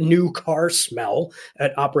have that new car smell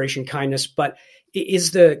at Operation Kindness. But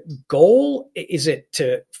is the goal, is it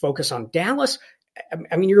to focus on Dallas?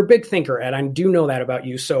 I mean, you're a big thinker, Ed. I do know that about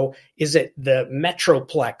you. So is it the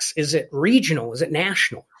Metroplex? Is it regional? Is it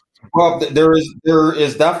national? Well, there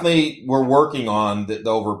is definitely, we're working on the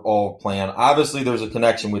overall plan. Obviously, there's a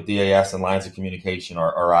connection with DAS, and lines of communication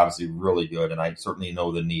are obviously really good, and I certainly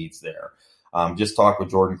know the needs there. Just talked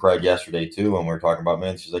with Jordan Craig yesterday, too, and we were talking about,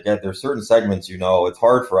 man, she's like, yeah, there's certain segments, it's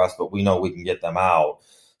hard for us, but we know we can get them out.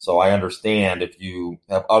 So I understand if you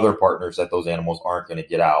have other partners that those animals aren't going to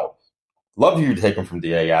get out. Love you to take them from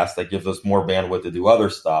DAS. That gives us more bandwidth to do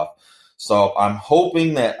other stuff. So I hope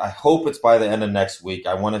it's by the end of next week.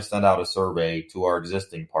 I want to send out a survey to our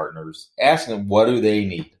existing partners, asking them what do they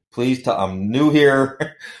need. Please tell, I'm new here.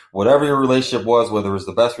 Whatever your relationship was, whether it was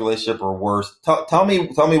the best relationship or worse, tell me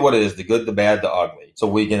what it is, the good, the bad, the ugly. So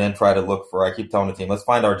we can then try to look for, I keep telling the team, let's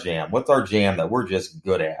find our jam. What's our jam that we're just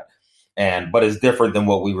good at? But is different than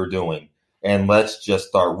what we were doing. And let's just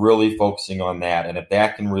start really focusing on that. And if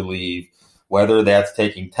that can relieve, whether that's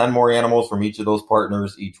taking 10 more animals from each of those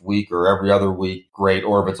partners each week or every other week, great.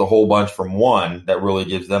 Or if it's a whole bunch from one, that really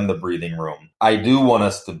gives them the breathing room. I do want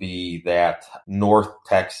us to be that North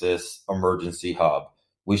Texas emergency hub.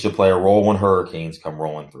 We should play a role when hurricanes come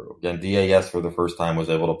rolling through. Again, DAS for the first time was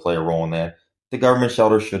able to play a role in that. The government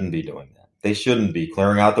shelters shouldn't be doing that. They shouldn't be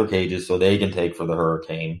clearing out their cages so they can take for the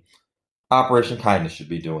hurricane. Operation Kindness should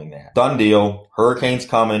be doing that. Done deal. Hurricane's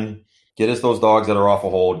coming. Get us those dogs that are off a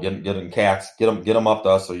hold. Get them cats. Get them up to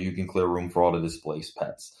us so you can clear room for all the displaced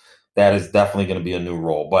pets. That is definitely going to be a new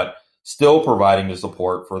role, but still providing the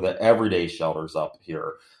support for the everyday shelters up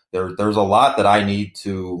here. There's a lot that I need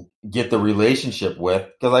to get the relationship with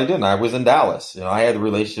because I didn't. I was in Dallas. I had the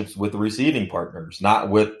relationships with the receiving partners, not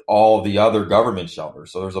with all the other government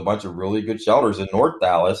shelters. So there's a bunch of really good shelters in north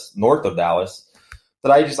of Dallas.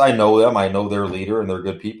 That I know them, I know their leader, and they're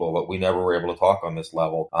good people, but we never were able to talk on this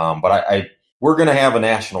level. But we're going to have a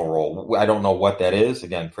national role. I don't know what that is.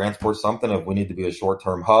 Again, transport something. If we need to be a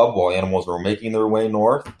short-term hub while animals are making their way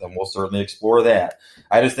north, then we'll certainly explore that.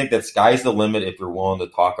 I just think that sky's the limit if you're willing to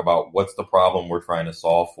talk about what's the problem we're trying to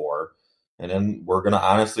solve for. And then we're going to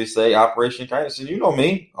honestly say Operation Kindness. And you know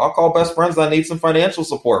me, I'll call best friends. I need some financial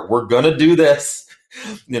support. We're going to do this.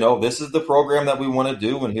 This is the program that we want to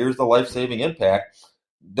do, and here's the life-saving impact.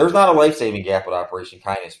 There's not a life-saving gap with Operation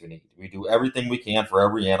Kindness we need. We do everything we can for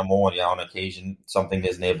every animal, and on occasion, something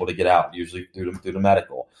isn't able to get out, usually through the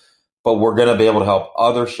medical. But we're going to be able to help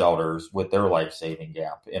other shelters with their life-saving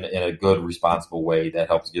gap in a good, responsible way that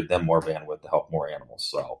helps give them more bandwidth to help more animals.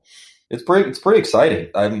 So it's pretty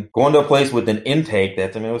exciting. I'm going to a place with an intake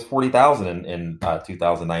that, it was 40,000 in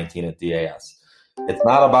 2019 at DAS. It's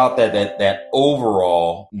not about that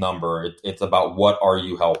overall number. It's about what are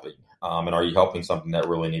you helping. And are you helping something that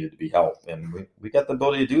really needed to be helped? And we got the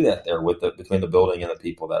ability to do that there between the building and the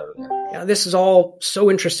people that are there. Yeah, this is all so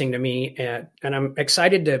interesting to me, and I'm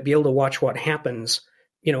excited to be able to watch what happens.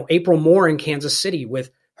 April Moore in Kansas City with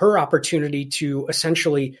her opportunity to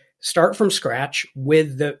essentially start from scratch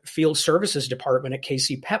with the field services department at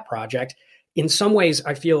KC Pet Project. In some ways,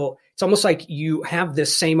 I feel it's almost like you have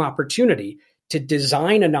this same opportunity to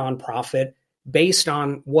design a nonprofit based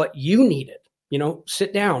on what you needed.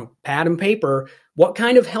 Sit down, pad and paper. What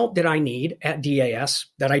kind of help did I need at DAS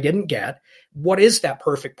that I didn't get? What is that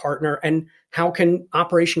perfect partner? And how can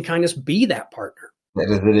Operation Kindness be that partner? That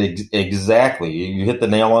is it exactly. You hit the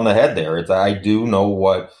nail on the head there. I do know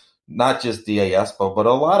what, not just DAS, but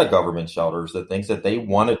a lot of government shelters, the things that they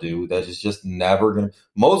want to do that is just never going to.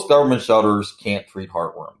 Most government shelters can't treat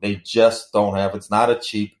heartworm. They just don't have. It's not a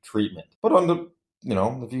cheap treatment. But on the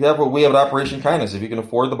if you have what we have at Operation Kindness, if you can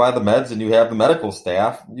afford to buy the meds and you have the medical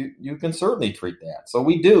staff, you can certainly treat that. So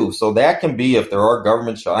we do. So that can be if there are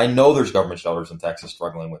government shelters. I know there's government shelters in Texas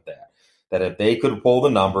struggling with that. That if they could pull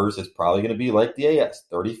the numbers, it's probably going to be like DAS,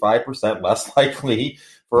 35% less likely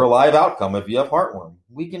for a live outcome if you have heartworm.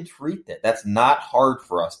 We can treat that. That's not hard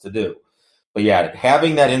for us to do. But yeah,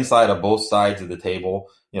 having that insight of both sides of the table,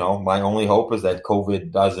 my only hope is that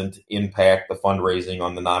COVID doesn't impact the fundraising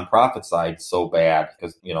on the nonprofit side so bad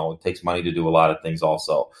because, it takes money to do a lot of things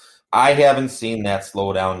also. I haven't seen that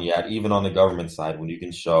slow down yet, even on the government side, when you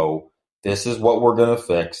can show this is what we're going to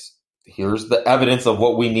fix. Here's the evidence of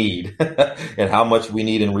what we need and how much we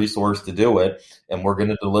need in resource to do it. And we're going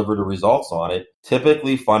to deliver the results on it.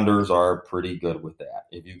 Typically, funders are pretty good with that.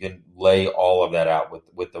 If you can lay all of that out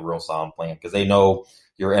with the real sound plan, because they know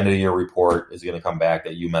your end of the year report is going to come back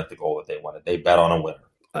that you met the goal that they wanted. They bet on a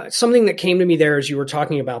winner. Something that came to me there as you were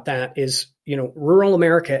talking about that is, rural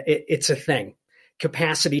America, it's a thing.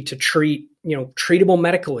 Capacity to treat, treatable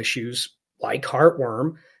medical issues like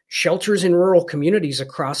heartworm. Shelters in rural communities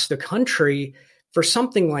across the country for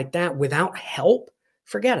something like that without help,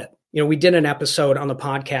 forget it. We did an episode on the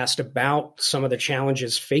podcast about some of the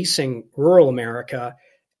challenges facing rural America.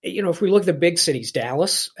 If we look at the big cities,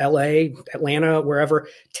 Dallas, LA, Atlanta, wherever,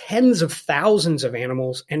 tens of thousands of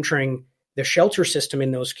animals entering the shelter system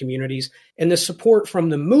in those communities, and the support from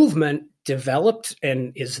the movement developed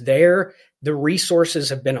and is there. The resources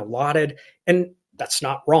have been allotted, and that's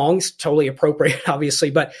not wrong. It's totally appropriate,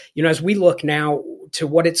 obviously. But, as we look now to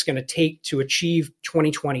what it's going to take to achieve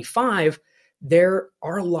 2025, there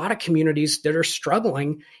are a lot of communities that are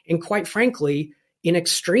struggling. And quite frankly, in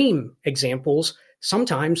extreme examples,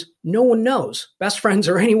 sometimes no one knows, best friends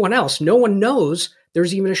or anyone else, no one knows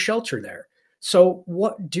there's even a shelter there. So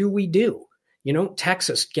what do we do?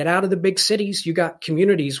 Texas, get out of the big cities. You got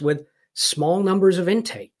communities with small numbers of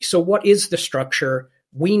intake. So what is the structure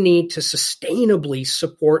we need to sustainably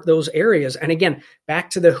support those areas? And again,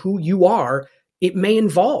 back to the who you are, it may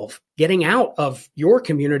involve getting out of your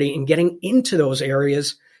community and getting into those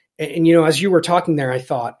areas. And as you were talking there, I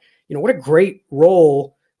thought, what a great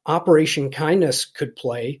role Operation Kindness could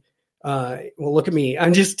play. Well, look at me.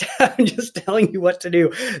 I'm just telling you what to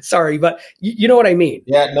do. Sorry, but you know what I mean.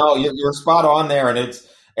 Yeah, no, you're spot on there,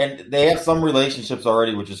 and they have some relationships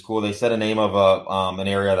already, which is cool. They said a name of an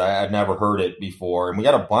area that I've never heard it before, and we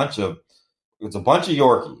got a bunch of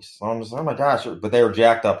Yorkies. So I'm just, oh my gosh, but they were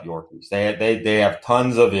jacked up Yorkies. They have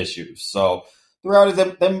tons of issues. So the reality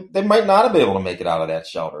is they might not be able to make it out of that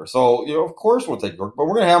shelter. So, of course we'll take York, but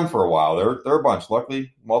we're going to have them for a while. They're a bunch.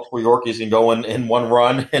 Luckily, multiple Yorkies can go in one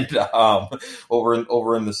run and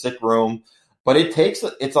over in the sick room. But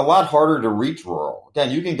it's a lot harder to reach rural. Again,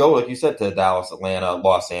 you can go, like you said, to Dallas, Atlanta,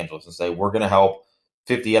 Los Angeles and say, we're going to help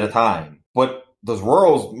 50 at a time. But those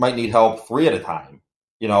rurals might need help 3 at a time.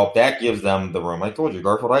 That gives them the room. I told you,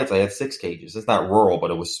 Garfield Heights, I had 6 cages. It's not rural, but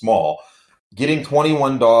it was small. Getting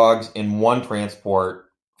 21 dogs in one transport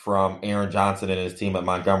from Aaron Johnson and his team at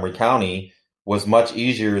Montgomery County was much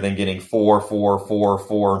easier than getting 4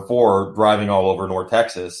 driving all over North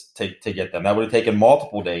Texas to get them. That would have taken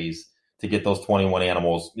multiple days to get those 21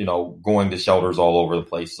 animals, going to shelters all over the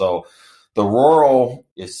place. So the rural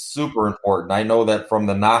is super important. I know that from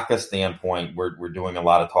the NACA standpoint, we're doing a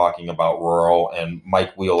lot of talking about rural, and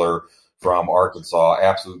Mike Wheeler from Arkansas,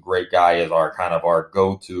 absolute great guy, is our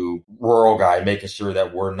go-to rural guy, making sure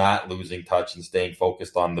that we're not losing touch and staying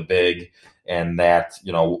focused on the big, and that,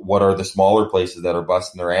 what are the smaller places that are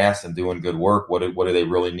busting their ass and doing good work? What do they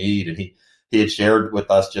really need? And he had shared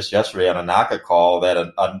with us just yesterday on a NACA call that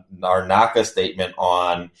our NACA statement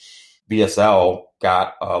on BSL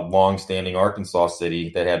got a long-standing Arkansas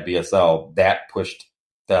city that had BSL that pushed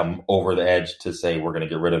them over the edge to say, we're going to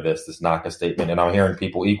get rid of this NACA statement. And I'm hearing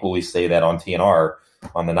people equally say that on TNR,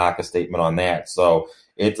 on the NACA statement on that. So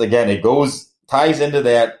it ties into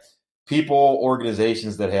that. People,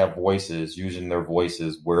 organizations that have voices, using their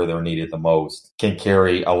voices where they're needed the most, can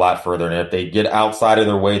carry a lot further. And if they get outside of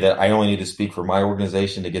their way, that I only need to speak for my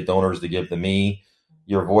organization to get donors to give to me,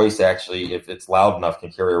 your voice actually, if it's loud enough,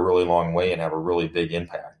 can carry a really long way and have a really big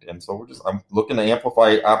impact. And so I'm looking to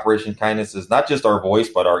amplify Operation Kindness is not just our voice,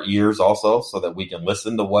 but our ears also, so that we can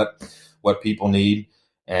listen to what people need.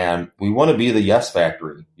 And we want to be the yes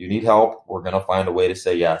factory. You need help, we're going to find a way to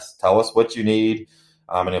say yes. Tell us what you need.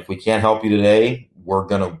 And if we can't help you today, we're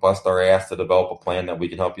going to bust our ass to develop a plan that we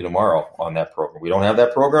can help you tomorrow on that program. We don't have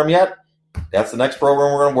that program yet. That's the next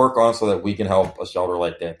program we're going to work on, so that we can help a shelter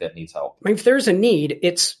like that needs help. I mean, if there's a need,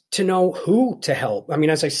 it's to know who to help. I mean,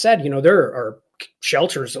 as I said, there are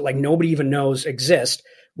shelters that nobody even knows exist.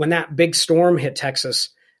 When that big storm hit Texas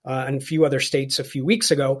and a few other states a few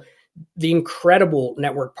weeks ago, the incredible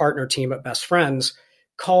network partner team at Best Friends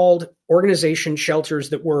called organization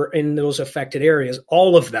shelters that were in those affected areas,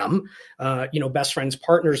 all of them, Best Friends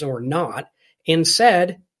partners or not, and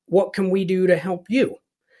said, what can we do to help you?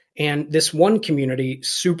 And this one community,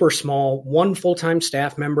 super small, one full-time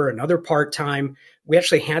staff member, another part-time. We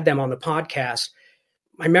actually had them on the podcast.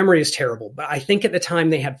 My memory is terrible, but I think at the time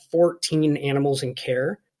they had 14 animals in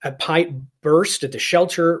care. A pipe burst at the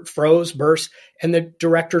shelter, burst, and the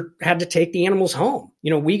director had to take the animals home.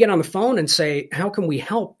 We get on the phone and say, how can we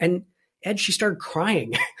help? And Ed, she started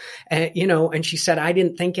crying, and she said, I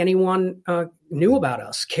didn't think anyone knew about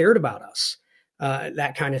us, cared about us.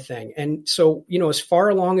 That kind of thing. And so, as far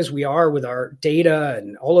along as we are with our data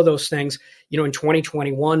and all of those things, in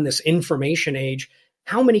 2021, this information age,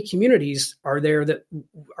 how many communities are there that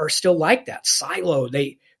are still like that, siloed?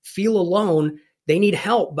 They feel alone, they need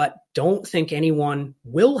help, but don't think anyone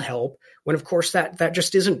will help, when of course that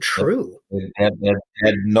just isn't true. I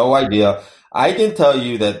had no idea. I can tell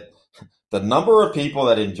you that the number of people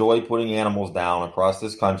that enjoy putting animals down across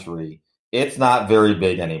this country, it's not very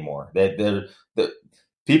big anymore.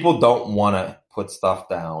 People don't want to put stuff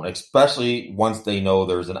down, especially once they know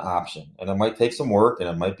there's an option. And it might take some work, and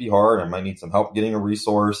it might be hard. I might need some help getting a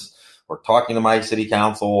resource, or talking to my city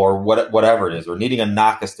council, or whatever it is, or needing a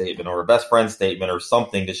NACA statement or a best friend statement or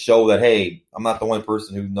something to show that, hey, I'm not the only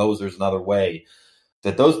person who knows there's another way.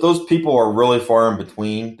 That those people are really far in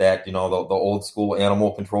between. That, the old school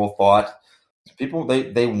animal control thought. People,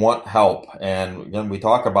 they want help. And again, we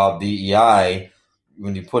talk about DEI.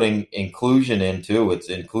 when you're putting inclusion into, it's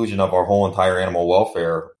inclusion of our whole entire animal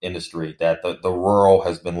welfare industry, that the rural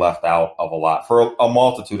has been left out of a lot for a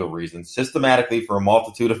multitude of reasons, systematically for a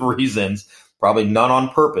multitude of reasons, probably none on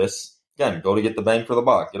purpose. Again, go to get the bang for the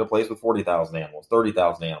buck, get a place with 40,000 animals,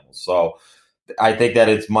 30,000 animals. So I think that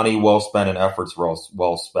it's money well spent and efforts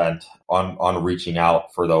well spent on reaching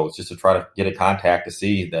out for those, just to try to get a contact to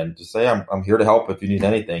see, then just say, I'm here to help if you need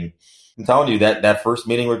anything. I'm telling you that first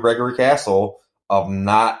meeting with Gregory Castle of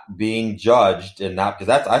not being judged and not,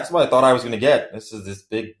 because that's what I thought I was going to get. This is this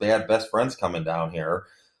big bad best friend's coming down here.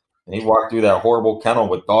 And he walked through that horrible kennel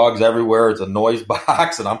with dogs everywhere. It's a noise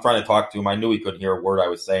box. And I'm trying to talk to him. I knew he couldn't hear a word I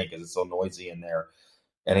was saying because it's so noisy in there.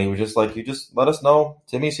 And he was just like, you just let us know.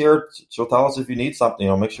 Timmy's here. She'll tell us if you need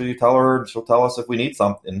something. Make sure you tell her, and she'll tell us if we need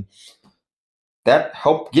something. That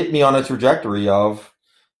helped get me on a trajectory of,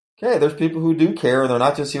 okay, there's people who do care. They're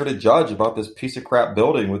not just here to judge about this piece of crap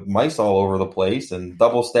building with mice all over the place and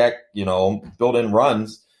double stack, built-in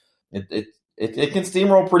runs. It can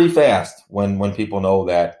steamroll pretty fast when people know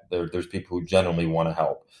that there's people who genuinely want to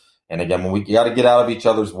help. And again, when we got to get out of each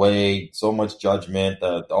other's way, so much judgment,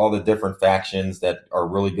 all the different factions that are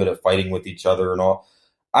really good at fighting with each other and all.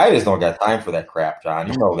 I just don't got time for that crap, John.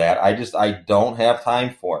 You know that. I don't have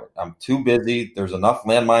time for it. I'm too busy. There's enough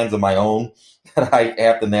landmines of my own that I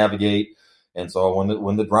have to navigate. And so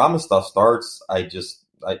when the drama stuff starts, I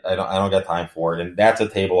don't got time for it. And that's a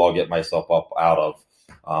table I'll get myself up out of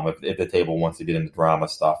if the table wants to get into drama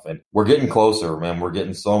stuff. And we're getting closer, man. We're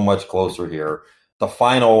getting so much closer here. The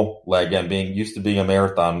final leg, and being used to being a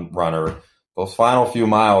marathon runner, those final few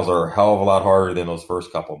miles are a hell of a lot harder than those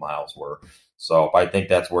first couple miles were. So I think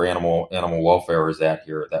that's where animal welfare is at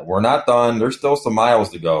here, that we're not done. There's still some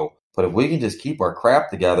miles to go. But if we can just keep our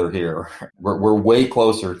crap together here, we're way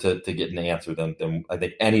closer to getting the answer than I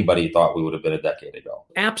think anybody thought we would have been a decade ago.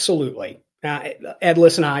 Absolutely. Ed,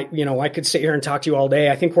 listen, I could sit here and talk to you all day.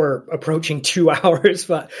 I think we're approaching 2 hours,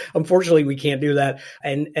 but unfortunately we can't do that.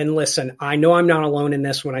 And listen, I know I'm not alone in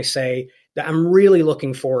this when I say that I'm really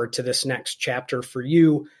looking forward to this next chapter for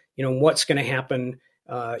you. What's going to happen,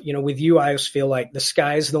 with you. I just feel like the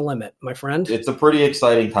sky's the limit, my friend. It's a pretty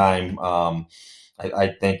exciting time.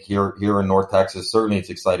 I think here in North Texas, certainly it's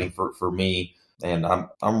exciting for me. And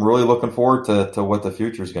I'm really looking forward to what the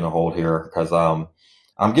future is going to hold here, because I'm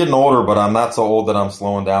getting older, but I'm not so old that I'm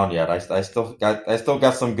slowing down yet. I still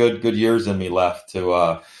got some good years in me left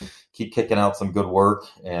to keep kicking out some good work,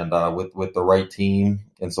 and with the right team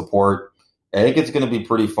and support, I think it's going to be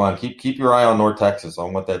pretty fun. Keep your eye on North Texas,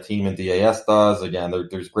 on what that team in DAS does. Again,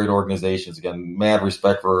 there's great organizations. Again, mad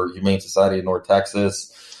respect for Humane Society of North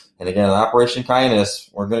Texas, and again, Operation Kindness.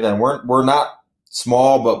 We're not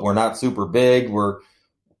small, but we're not super big.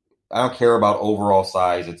 I don't care about overall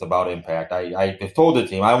size. It's about impact. I've told the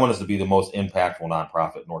team I want us to be the most impactful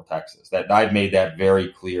nonprofit in North Texas. That I've made that very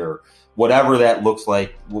clear. Whatever that looks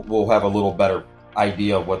like, we'll have a little better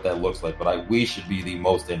idea of what that looks like. But we should be the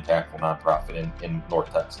most impactful nonprofit in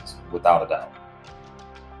North Texas, without a doubt.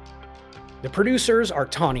 The producers are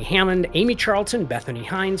Tawny Hammond, Amy Charlton, Bethany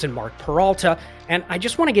Hines, and Mark Peralta. And I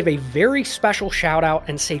just want to give a very special shout out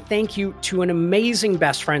and say thank you to an amazing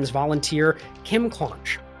Best Friends volunteer, Kim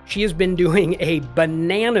Clunch. She has been doing a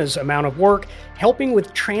bananas amount of work helping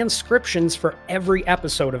with transcriptions for every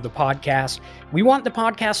episode of the podcast. We want the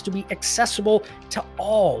podcast to be accessible to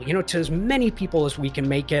all, to as many people as we can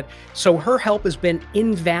make it. So her help has been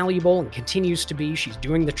invaluable and continues to be. She's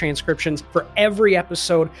doing the transcriptions for every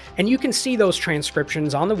episode. And you can see those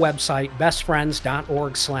transcriptions on the website,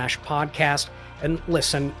 bestfriends.org/podcast. And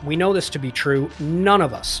listen, we know this to be true. None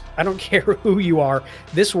of us, I don't care who you are,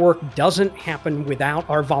 this work doesn't happen without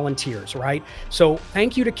our volunteers, right? So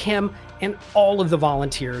thank you to Kim and all of the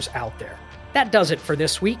volunteers out there. That does it for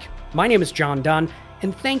this week. My name is John Dunn,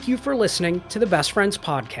 and thank you for listening to the Best Friends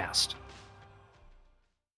Podcast.